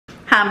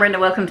Hi, I'm Brenda.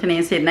 Welcome to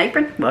Nancy and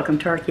Apron. Welcome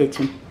to our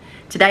kitchen.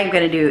 Today I'm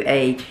going to do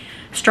a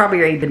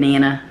strawberry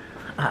banana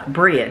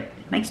bread.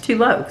 It makes 2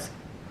 loaves.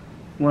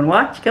 You want to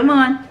watch? Come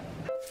on.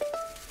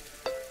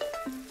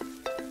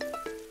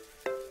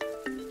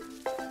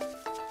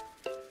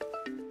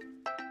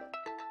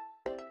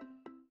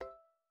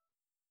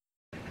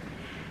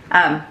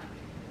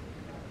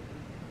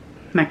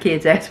 My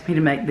kids asked me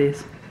to make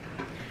this.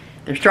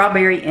 They're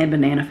strawberry and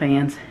banana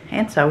fans,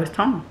 and so is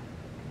Tom.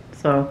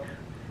 So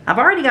I've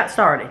already got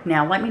started.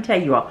 Now let me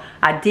tell you all,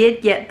 I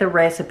did get the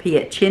recipe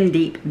at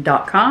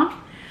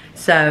chindeep.com,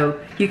 so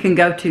you can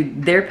go to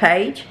their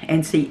page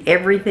and see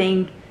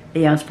everything,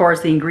 you know, as far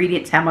as the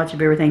ingredients, how much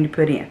of everything to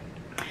put in.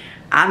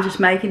 I'm just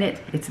making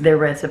it. It's their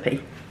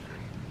recipe.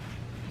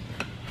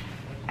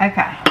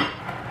 Okay,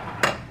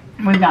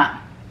 we've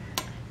got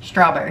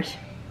strawberries.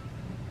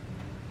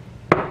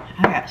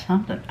 I got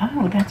something.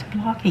 Oh, that's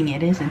blocking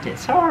it, isn't it?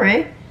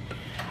 Sorry.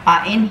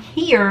 In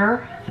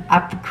here,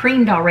 I've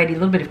creamed already a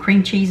little bit of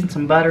cream cheese and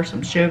some butter,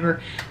 some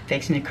sugar,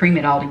 fixing to cream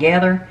it all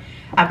together.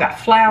 I've got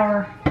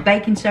flour,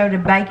 baking soda,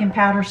 baking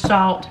powder,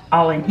 salt,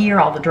 all in here,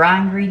 all the dry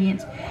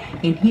ingredients.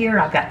 In here,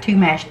 I've got 2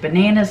 mashed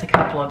bananas, a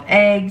couple of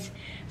eggs,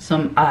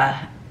 some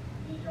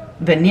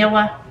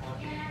vanilla,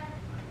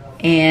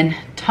 and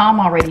Tom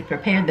already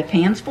prepared the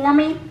pans for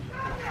me.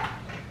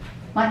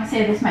 Like I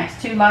said, this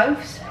makes 2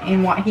 loaves,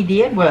 and what he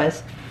did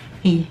was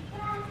he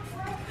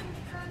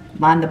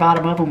lined the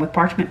bottom of them with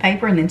parchment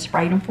paper and then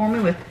sprayed them for me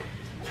with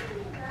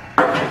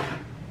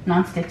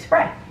non-stick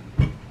spray.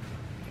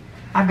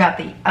 I've got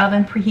the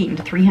oven preheating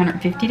to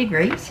 350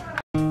 degrees.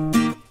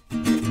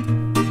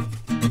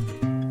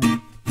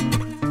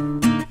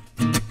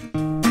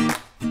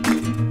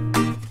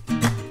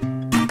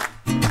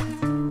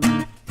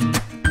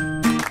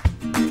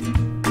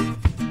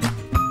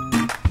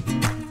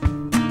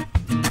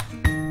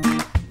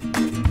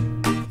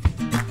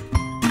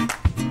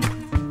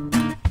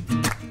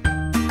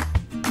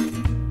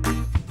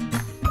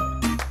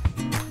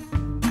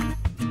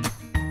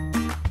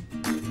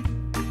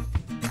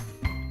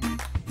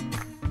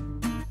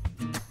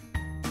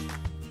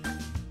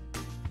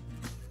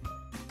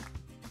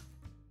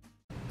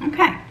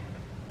 Okay,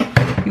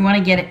 you want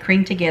to get it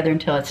creamed together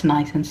until it's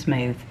nice and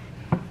smooth.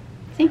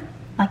 See,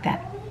 like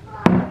that.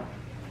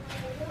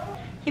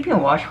 Keep your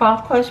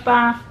washcloth close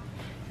by.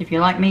 If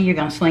you're like me, you're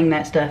going to sling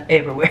that stuff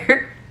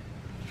everywhere.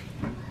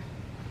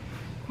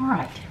 All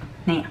right,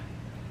 now,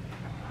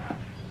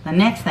 the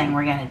next thing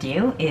we're going to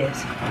do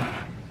is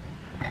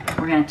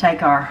we're going to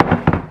take our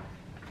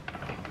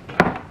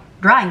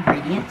dry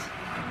ingredients,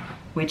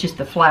 which is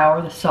the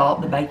flour, the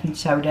salt, the baking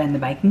soda, and the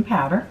baking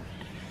powder,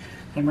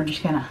 and we're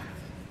just going to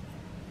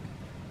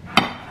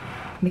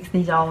mix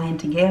these all in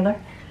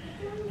together.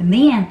 And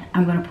then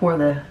I'm going to pour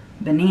the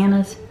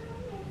bananas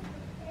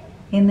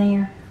in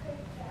there.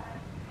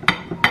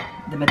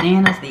 The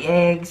bananas, the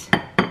eggs,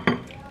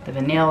 the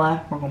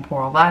vanilla. We're going to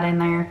pour all that in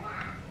there.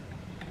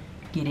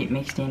 Get it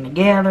mixed in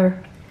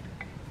together.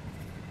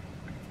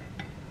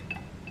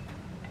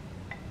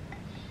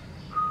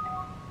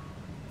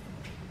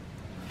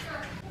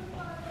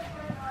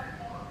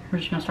 We're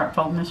just going to start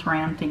folding this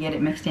around to get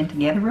it mixed in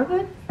together real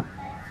good.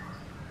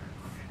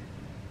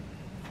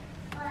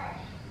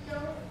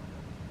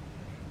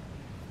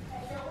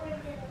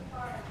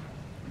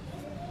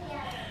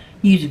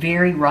 Use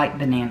very ripe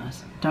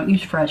bananas. Don't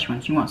use fresh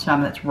ones. You want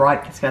some that's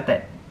ripe, that's got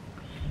that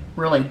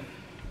really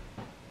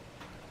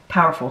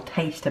powerful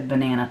taste of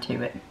banana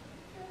to it.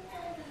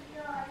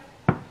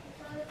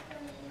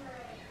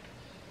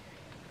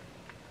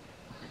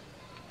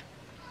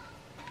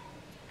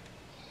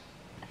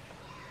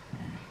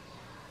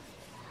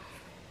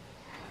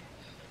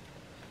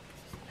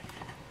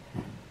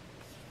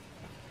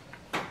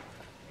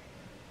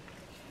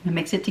 And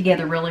mix it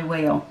together really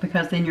well,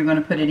 because then you're going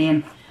to put it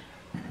in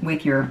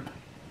with your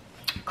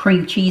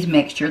cream cheese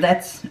mixture.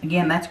 That's,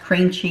 again, that's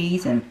cream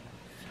cheese and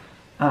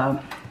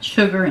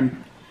sugar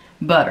and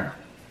butter.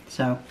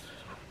 So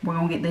we're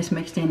going to get this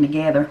mixed in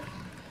together.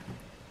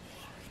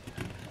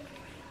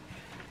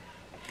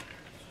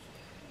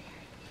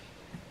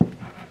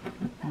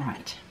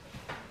 Alright,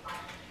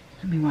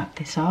 let me wipe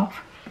this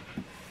off.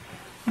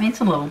 I mean,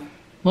 it's a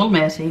little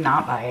messy,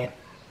 not bad.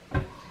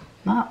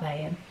 Not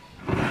bad.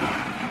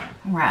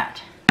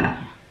 Alright,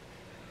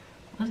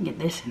 let's get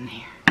this in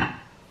there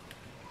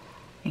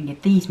and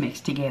get these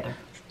mixed together.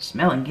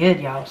 Smelling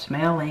good, y'all.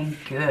 Smelling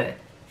good.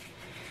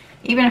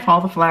 Even if all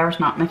the flour's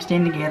not mixed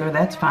in together,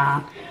 that's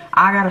fine.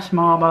 I got a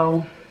small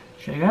bowl.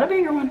 Should have got a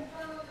bigger one.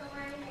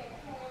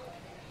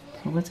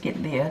 So let's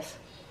get this.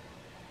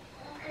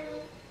 Okay,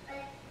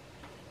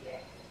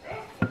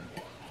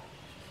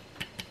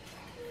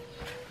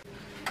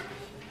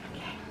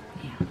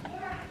 now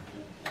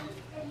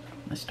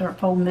let's start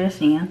folding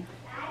this in.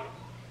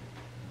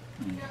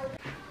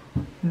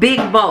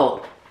 Big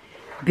bowl.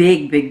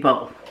 Big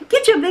bowl.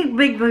 Get you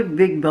a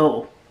big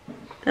bowl.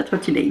 That's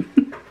what you need.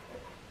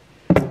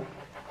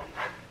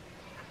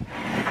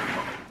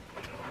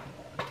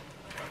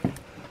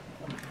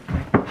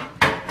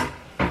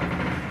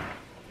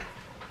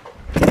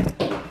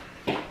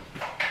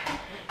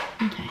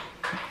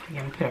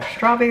 We're gonna put our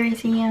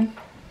strawberries in.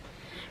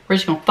 We're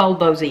just gonna fold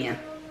those in.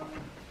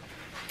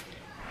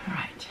 All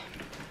right.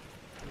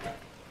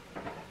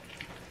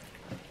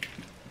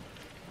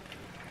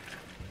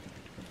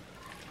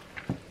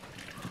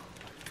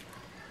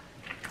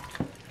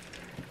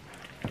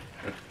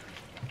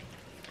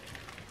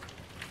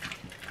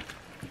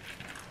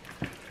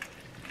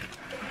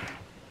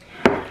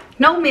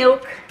 No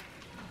milk,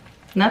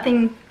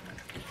 nothing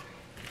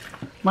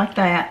like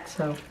that,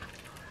 so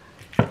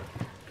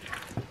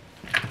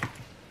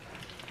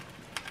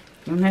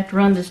you don't have to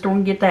run to the store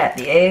and get that.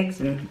 The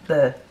eggs and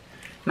the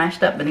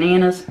mashed up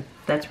bananas,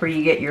 that's where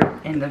you get your,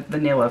 and the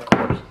vanilla, of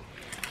course.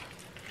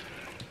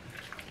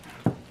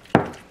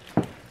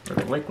 Where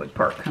the liquid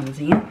part comes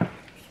in.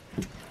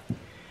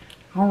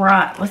 All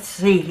right, let's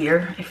see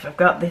here if I've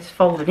got this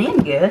folded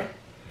in good.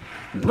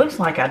 It looks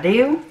like I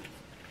do.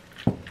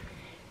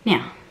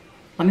 Now,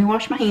 let me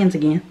wash my hands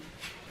again.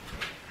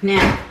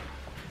 Now,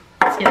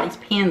 let's get these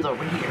pins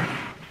over here.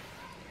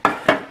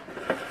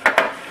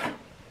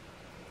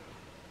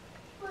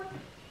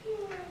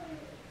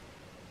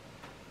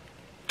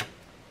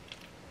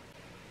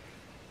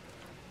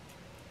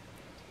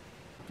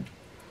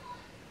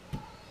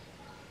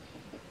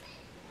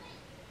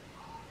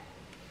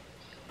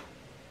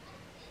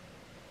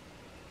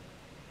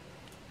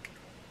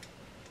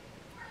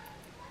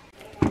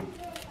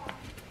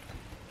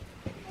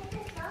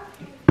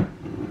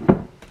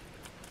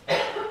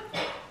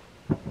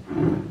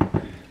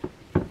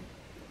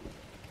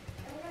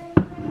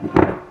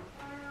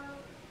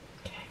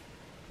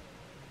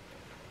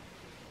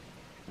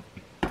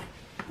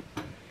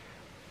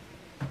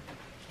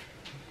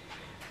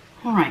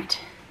 All right,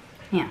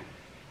 now,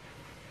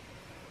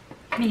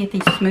 let me get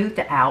these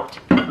smoothed out.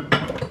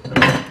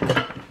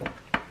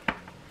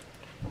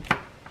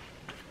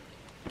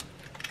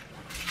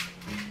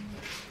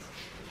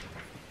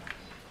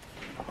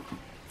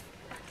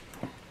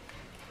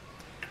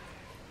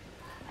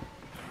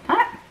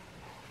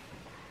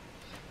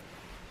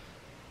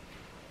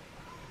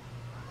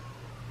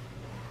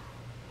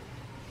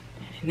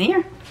 In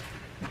there.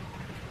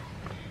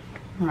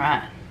 All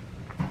right.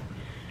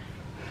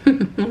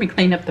 Let me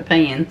clean up the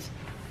pans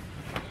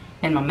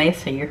and my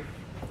mess here.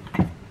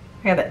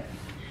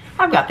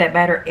 I've got that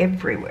batter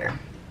everywhere.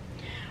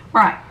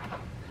 All right.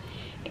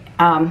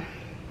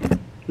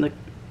 Look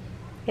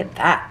at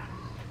that.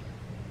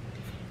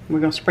 We're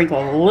going to sprinkle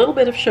a little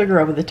bit of sugar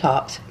over the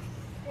tops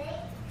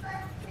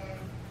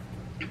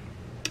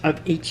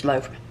of each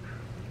loaf.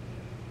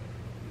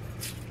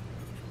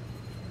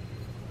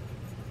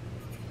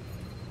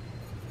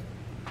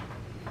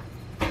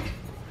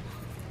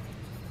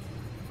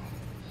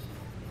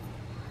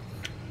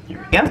 There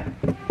we go.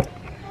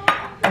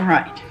 All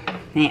right,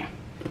 now,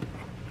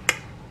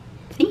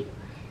 see?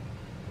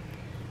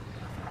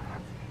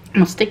 I'm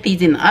gonna stick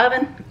these in the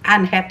oven.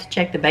 I have to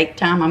check the bake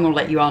time. I'm gonna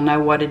let you all know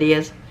what it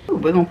is. Ooh,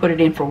 we're gonna put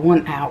it in for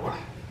 1 hour.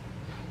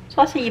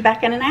 So I'll see you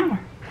back in an hour.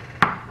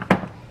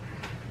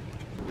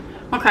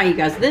 Okay, you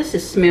guys, this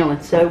is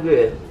smelling so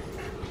good.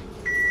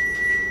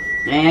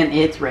 And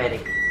it's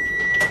ready.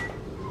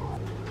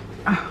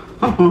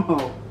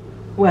 Oh,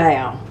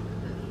 wow.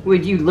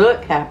 Would you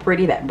look how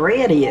pretty that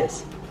bread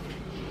is?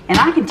 And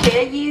I can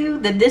tell you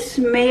that this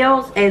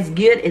smells as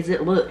good as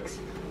it looks.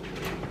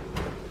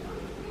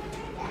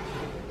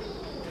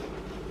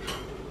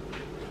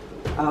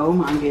 Oh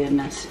my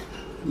goodness.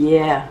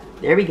 Yeah,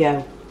 there we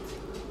go.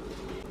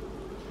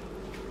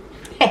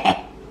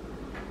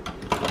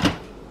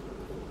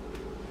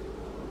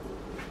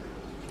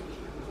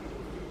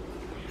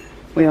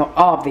 Well,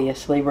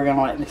 obviously we're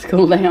gonna let this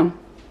cool down.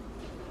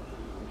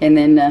 And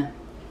then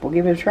we'll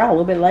give it a try a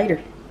little bit later.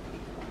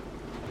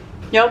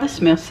 Y'all, this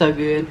smells so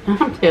good.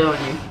 I'm telling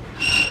you.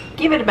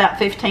 Give it about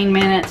 15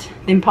 minutes,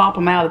 then pop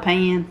them out of the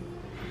pan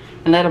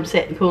and let them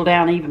sit and cool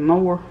down even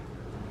more.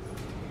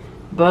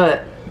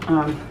 But,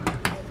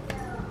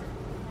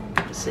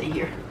 let's see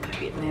here.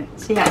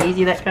 See how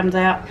easy that comes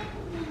out?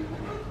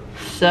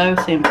 So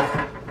simple.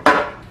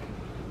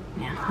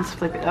 Now, let's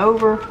flip it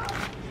over.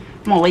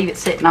 I'm going to leave it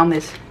sitting on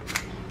this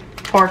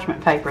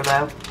parchment paper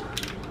though.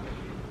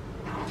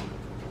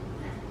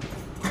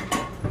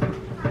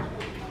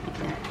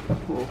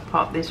 We'll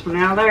pop this one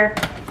out of there.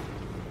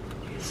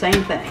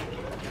 Same thing.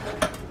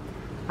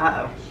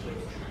 Uh-oh.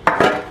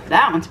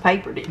 That one's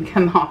paper didn't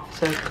come off,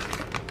 so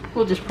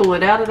we'll just pull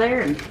it out of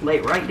there and lay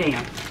it right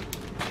down.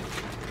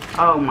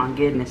 Oh my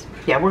goodness.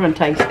 Yeah, we're going to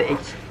taste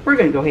these. We're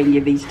going to go ahead and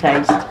give these a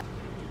taste.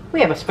 We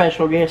have a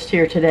special guest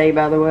here today,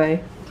 by the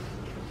way.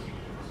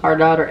 Our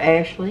daughter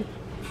Ashley,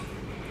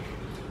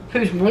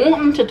 who's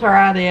wanting to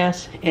try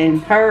this,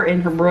 and her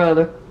and her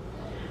brother,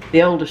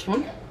 the oldest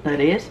one, that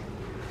is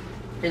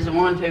the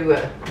one who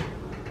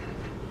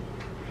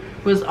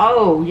was,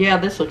 oh yeah,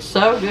 this looks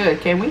so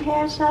good. Can we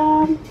have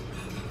some?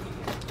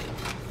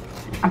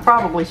 I'm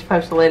probably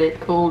supposed to let it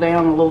cool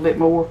down a little bit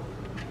more,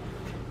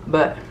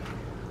 but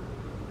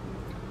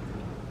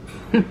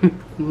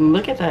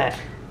look at that.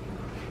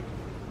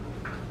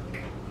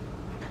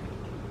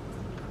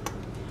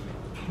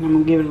 And I'm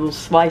gonna give it a little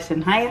slice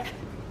in half.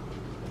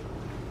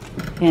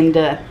 And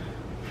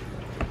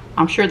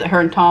I'm sure that her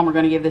and Tom are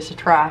going to give this a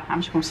try.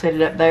 I'm just going to set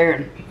it up there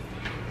and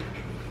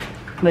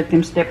let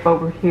them step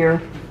over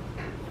here.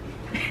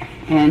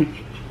 And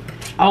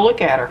oh,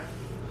 look at her.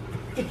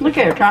 Look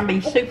at her trying to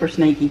be super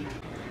sneaky.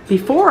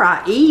 Before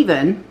I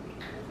even...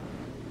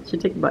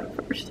 Should take a bite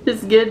first.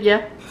 It's good,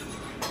 yeah?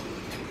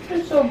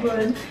 It's so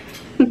good.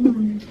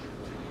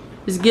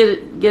 As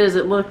good as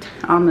it looked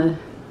on the...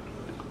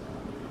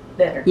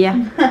 Better.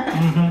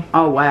 Yeah?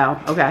 Oh,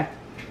 wow. Okay.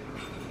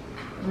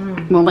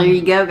 Well, there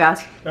you go,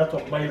 guys. That's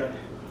what made it.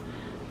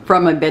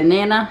 From a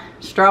banana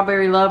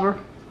strawberry lover.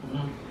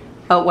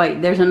 Oh,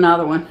 wait. There's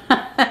another one.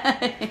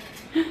 And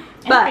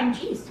cream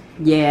cheese.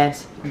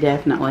 Yes,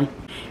 definitely.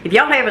 If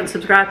y'all haven't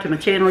subscribed to my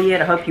channel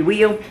yet, I hope you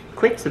will.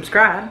 Click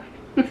subscribe.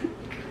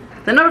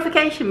 The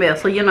notification bell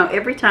so you'll know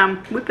every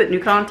time we put new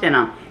content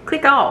on.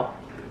 Click all.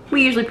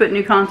 We usually put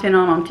new content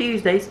on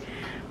Tuesdays,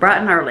 bright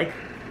and early.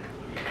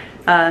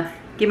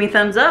 Give me a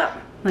thumbs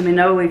up. Let me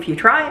know if you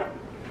try it.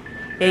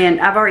 And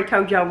I've already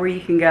told y'all where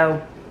you can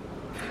go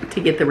to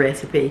get the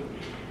recipe.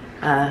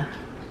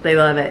 They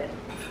love it.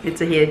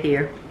 It's a hit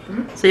here.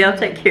 So y'all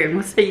take care and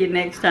we'll see you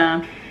next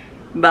time.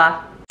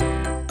 Bye.